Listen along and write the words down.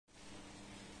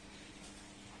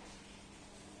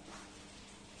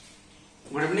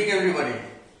Good evening everybody,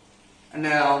 and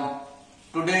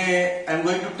today I am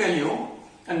going to tell you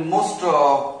and most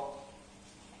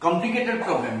complicated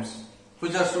problems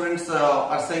which our students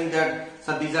are saying that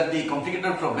sir, these are the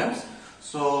complicated problems.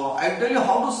 So I will tell you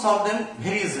how to solve them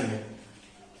very easily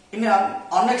in an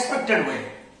unexpected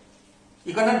way.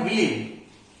 You cannot believe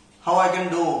how I can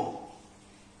do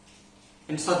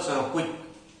in such a quick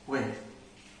way.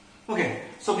 Okay,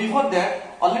 so before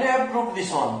that already I have proved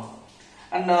this one,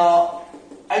 and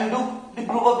I will do the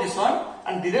proof of this one,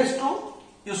 and the rest too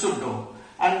you should do.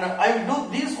 And I will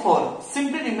do these four.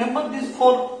 Simply remember these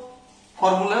four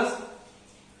formulas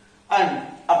and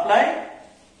apply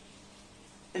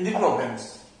in the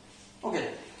problems. Okay.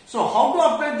 So how to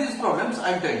apply these problems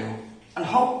I will tell you, and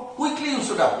how quickly you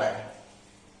should apply.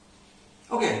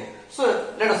 Okay.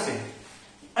 So let us see.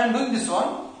 I am doing this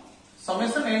one.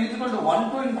 Summation n is equal to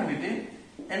 1 to infinity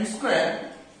n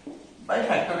square by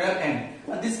factorial n.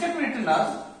 And this can be written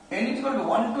as n is equal to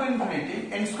 1 to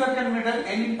infinity, n square can be written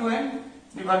n into n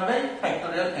divided by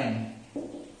factorial n.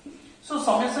 So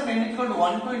summation n is equal to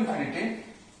 1 to infinity,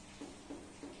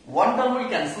 one term will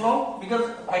cancel out because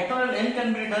factorial n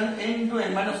can be written n into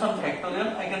n minus 1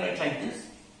 factorial. I can write like this.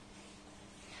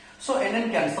 So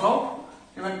n cancel out,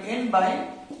 even n by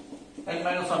n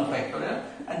minus 1 factorial,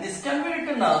 and this can be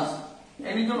written as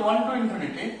n is equal to 1 to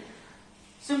infinity.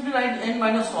 Simply write n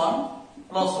minus 1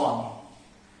 plus 1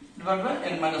 divided by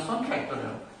n minus 1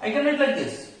 factorial. I can write like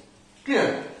this.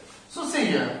 Clear? So see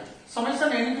here,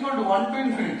 summation n is equal to 1 to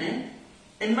infinity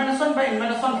n minus 1 by n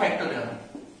minus 1 factorial.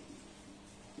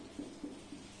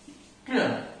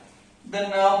 Clear?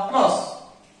 Then plus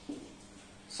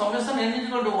summation n is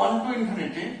equal to 1 to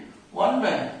infinity 1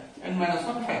 by n minus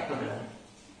 1 factorial.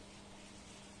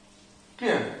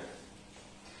 Clear?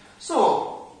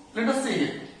 So let us see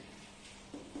here.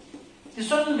 This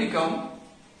one will become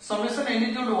summation n is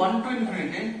equal to 1 to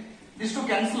infinity, these two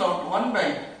cancel out, 1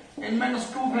 by n minus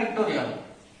 2 factorial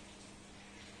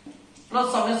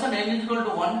plus summation n is equal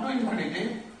to 1 to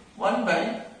infinity 1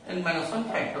 by n minus 1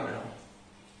 factorial.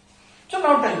 So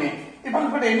now tell me, if you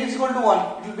put n is equal to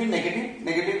 1, it will be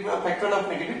negative factorial of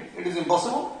negative, it is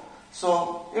impossible.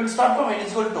 So you will start from n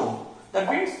is equal to 2.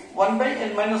 That means 1 by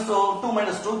n minus 2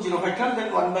 minus 2, 0 factorial,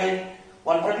 then 1 by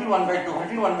 1 factorial, 1 by 2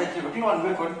 factorial, 1 by 3 factorial, 1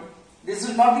 by 4. This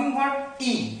is nothing but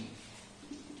e.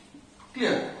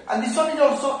 Clear? And this one is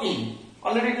also e.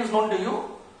 Already it is known to you.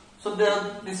 So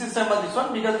this is same as this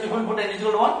one, because if you put n is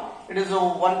equal to 1, it is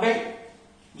 1 by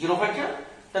 0 factorial,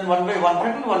 then 1 by 1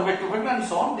 factorial, 1 by 2 factorial, and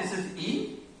so on. This is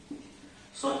e.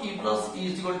 So e plus e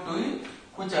is equal to e,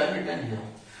 which I have written here.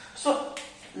 So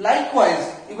likewise,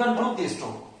 you can prove these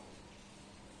two.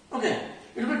 Okay,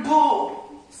 it will be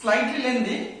too slightly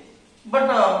lengthy,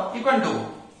 but you can do.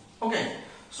 Okay,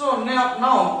 so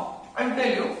now I will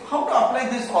tell you how to apply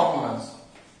these formulas.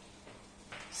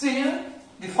 See here,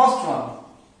 the first one,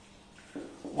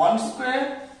 1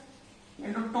 square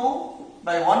into 2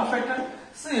 by 1 factorial.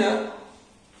 See here,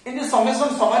 in the summation,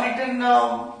 some are written,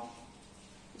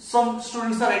 some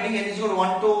students are writing n is equal to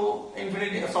 1 to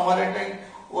infinity, some are writing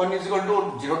 1 is equal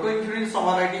to 0 to infinity, some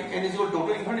are writing n is equal to 2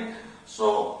 to infinity.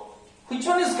 So which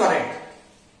one is correct?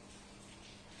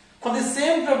 For the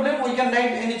same problem, we can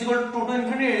write n is equal to 2 to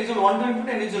infinity, n is equal to 1 to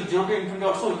infinity, n is equal to 0 to infinity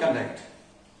also we can write.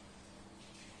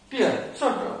 Clear? So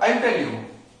I will tell you,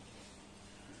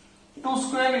 2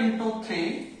 square into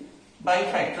 3 by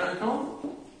factorial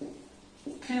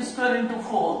 2, 3 square into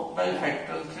 4 by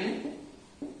factorial 3,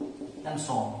 and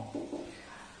so on.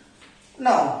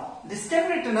 Now this can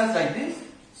be written as like this,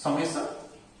 summation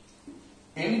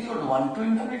n is equal to 1 to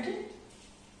infinity.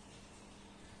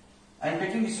 I am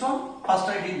taking this one, first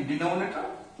I did denominator,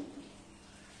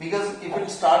 because if it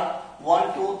start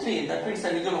 1, 2, 3, that means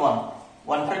n is equal to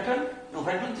 1 factorial, 2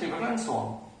 factorial, 3 factorial, and so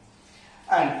on.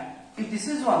 And if this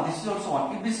is 1, this is also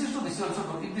 1, if this is 2, this is also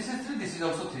 2, if this is 3, this is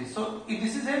also 3. So if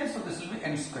this is n, so this will be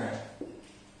n square.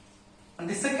 And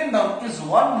the second term is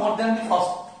 1 more than the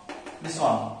first, this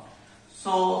one.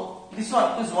 So this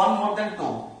one is 1 more than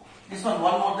 2, this one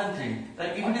 1 more than 3.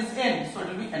 Like if it is n, so it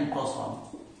will be n plus 1.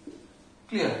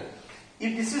 Clear?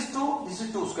 If this is 2, this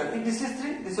is 2 square. If this is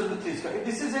 3, this will be 3 square. If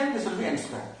this is n, this will be n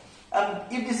square. And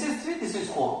if this is 3, this is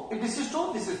 4. If this is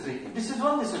 2, this is 3. If this is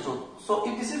 1, this is 2. So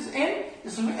if this is n,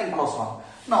 this will be n plus 1.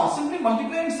 Now simply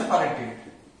multiply and separate it.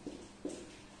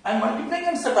 I am multiplying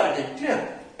and separating.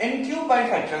 Clear? N cube by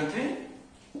factorial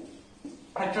 3,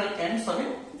 factorial n, sorry.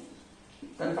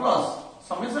 Then plus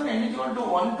summation n is equal to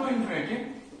 1 to infinity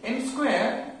n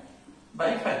square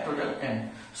by factorial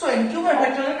n. So n cube by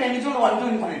factorial n is equal to 1 to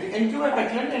infinity. N cube by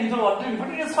factorial n is equal to 1 to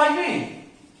infinity is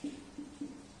 5e.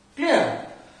 Clear?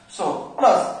 So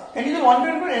plus n is 1 to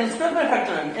n square by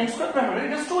factorial n square by factorial,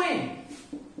 it is 2n.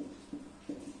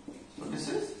 So this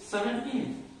is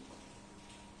 7e.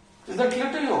 Is that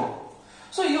clear to you?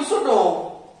 So you should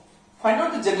find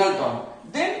out the general term.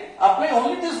 Then apply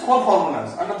only these 4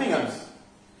 formulas and nothing else.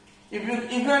 If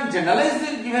you can generalize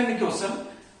the given equation,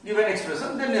 given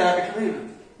expression, then it will be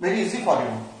very easy for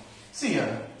you. See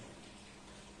here.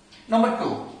 Number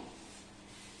 2.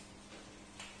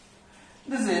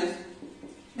 This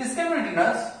can be written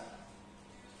as,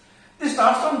 this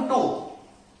starts from 2.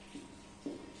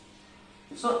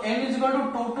 So n is equal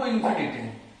to 2 to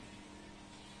infinity.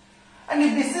 And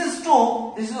if this is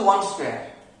 2, this is 1 square.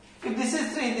 If this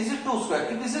is 3, this is 2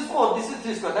 square. If this is 4, this is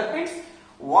 3 square. That means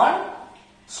 1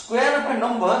 square of a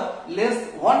number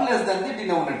one less than the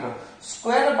denominator.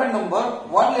 Square of a number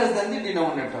 1 less than the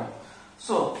denominator.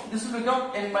 So this will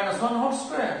become n minus 1 whole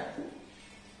square.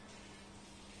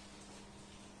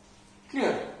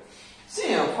 Clear? See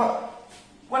here,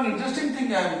 one interesting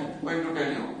thing I am going to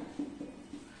tell you.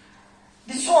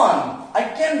 This one I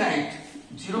can write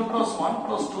 0 plus 1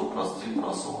 plus 2 plus 3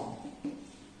 plus so on.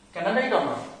 Can I write or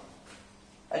not?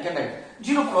 I can write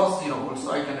 0 plus 0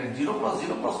 also. I can write 0 plus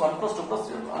 0 plus 1 plus 2 plus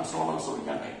 0 and so on also we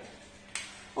can write.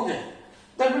 Okay,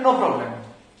 there will be no problem.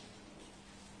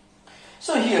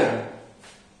 So here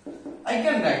I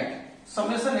can write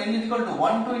summation n is equal to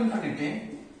 1 to infinity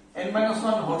n minus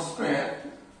 1 whole square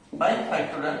by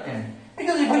factorial n.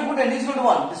 Because if I put n is equal to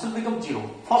 1, this will become 0.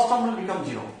 First term will become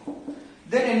 0.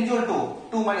 Then n is equal to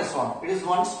 2 minus 1. It is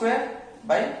 1 square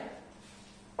by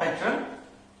factorial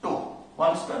 2.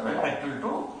 1 square by factorial 2,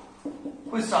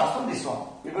 which starts from this one.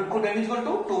 We will put n is equal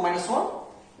to 2 minus 1.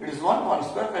 It is 1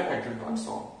 square by factorial 2 and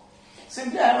so on.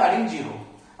 Simply I am adding 0.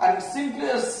 And simply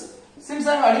since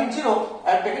I am adding 0,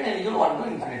 I have taken n equal 1 to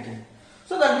infinity.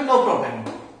 So there will be no problem.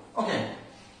 Okay.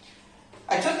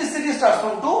 Actually this series starts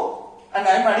from 2 and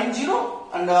I am adding 0,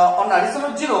 and on addition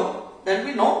of 0 there will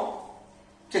be no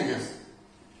changes.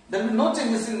 There will be no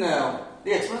changes in the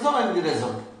expression or in the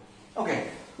result. Okay.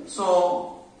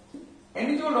 So n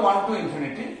is equal to 1 to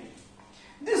infinity.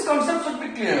 This concept should be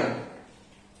clear.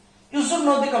 You should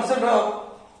know the concept of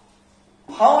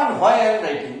how and why I am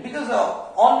writing, because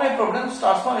all my problems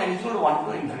starts from n is equal to 1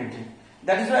 to infinity.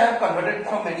 That is why I have converted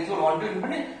from n is equal to 1 to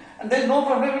infinity, and there is no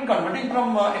problem in converting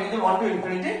from n is equal to 1 to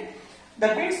infinity.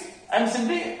 That means I am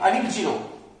simply adding 0.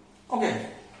 Okay.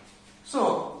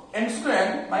 So n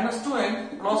square minus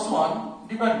 2n plus 1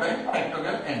 divided by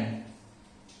factorial n.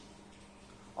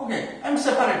 Okay, I am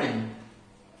separating.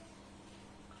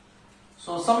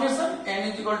 So summation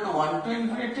n is equal to 1 to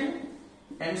infinity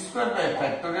n square by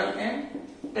factorial n.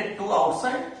 Take 2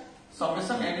 outside.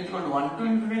 Summation n is equal to 1 to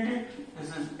infinity. This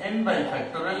is n by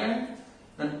factorial n.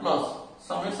 Then plus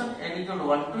summation n is equal to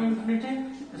 1 to infinity.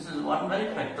 This is 1 by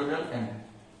factorial n.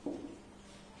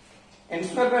 N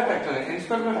square by factorial. N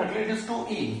square by factorial, it is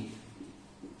 2e.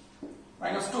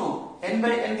 Minus 2. N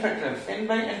by n factorial. N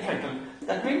by n factorial.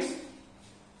 That means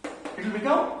it will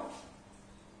become,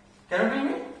 can you tell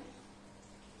me?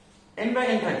 N by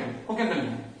n factorial. Who can tell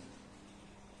me?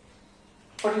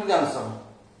 What is the answer?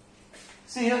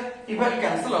 See here, if I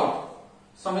cancel out,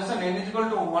 summation n is equal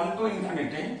to 1 to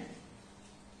infinity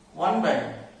 1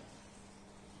 by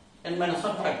n minus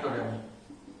 1 factorial.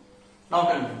 Now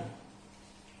tell me.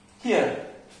 Here,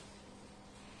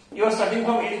 you are starting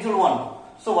from n is equal to 1.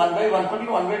 So 1 by 1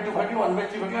 factorial, 1 by 2 factorial, 1 by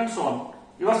 3 factorial and so on.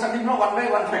 You are starting from 1 by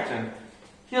 1 factorial.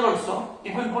 Here also,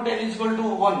 if we put n is equal to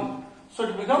 1, so it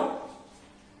will become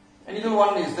n is equal to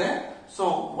 1 is there.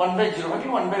 So 1 by 0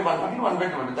 factorial, 1 by 1 factorial, 1 by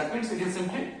 2 factorial. That means it is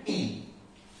simply e.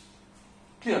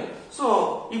 Clear?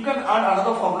 So you can add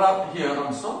another formula here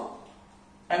also.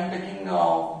 I am taking, I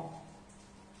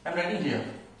am writing here.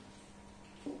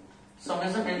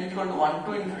 Summation n is equal to 1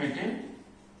 to infinity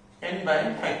n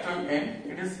by factorial n,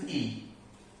 it is e.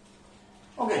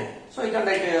 Okay, so you can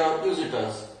write, use it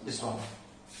as this one.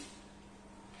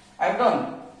 I have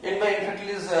done n by n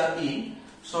factorial is e,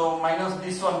 so minus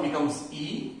this one becomes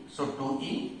e, so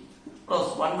 2e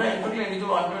plus 1 by n factorial n is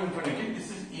equal to 1 to infinity, this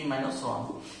is e minus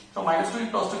 1. So minus 2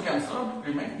 plus 2 cancel out,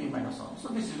 remain e minus 1. So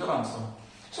this is your answer.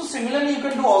 So similarly you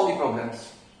can do all the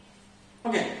problems.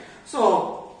 Okay,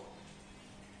 so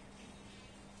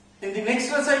in the next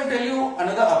class I will tell you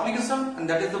another application, and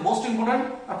that is the most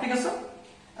important application,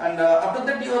 and after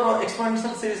that your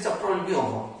exponential series chapter will be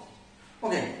over.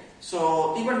 Okay,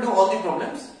 so you can do all the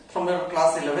problems from your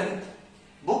class 11th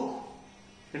book,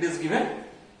 it is given,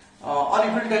 or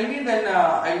if you tell me, then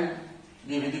I will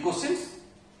give you the questions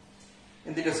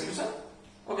in the description.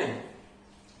 Okay,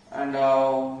 and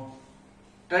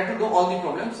try to do all the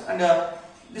problems, and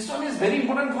this one is very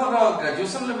important for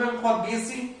graduation level, for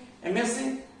BSc,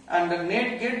 MSc and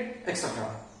net, get, etc.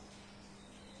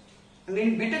 And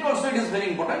in BTech also it is very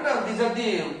important. These are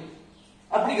the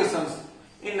applications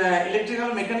in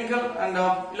electrical, mechanical and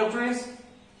electronics.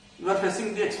 You are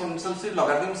facing the exponential series,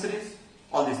 logarithm series,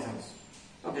 all these things.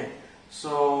 Okay,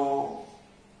 so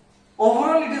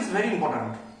overall it is very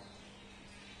important,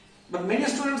 but many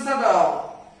students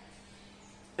are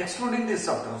excluding these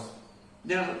chapters.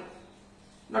 They are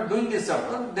not doing this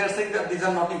chapter. They are saying that these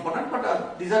are not important,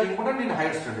 but these are important in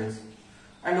higher studies.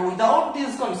 And without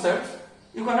these concepts,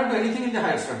 you cannot do anything in the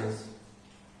higher studies.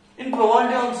 In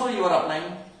probability also you are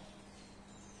applying.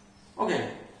 Okay,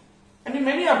 and in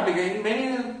many applications, in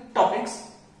many topics,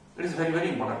 it is very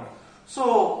important.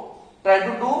 So try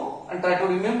to do and try to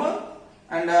remember.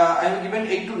 And I have given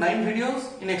 8 to 9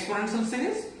 videos in exponential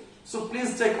series. So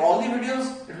please check all the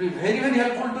videos. It will be very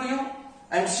helpful to you.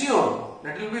 I am sure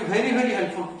that will be very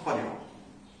helpful for you.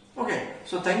 Okay,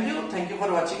 so thank you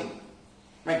for watching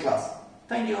my class.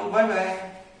 Thank you. Bye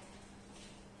bye.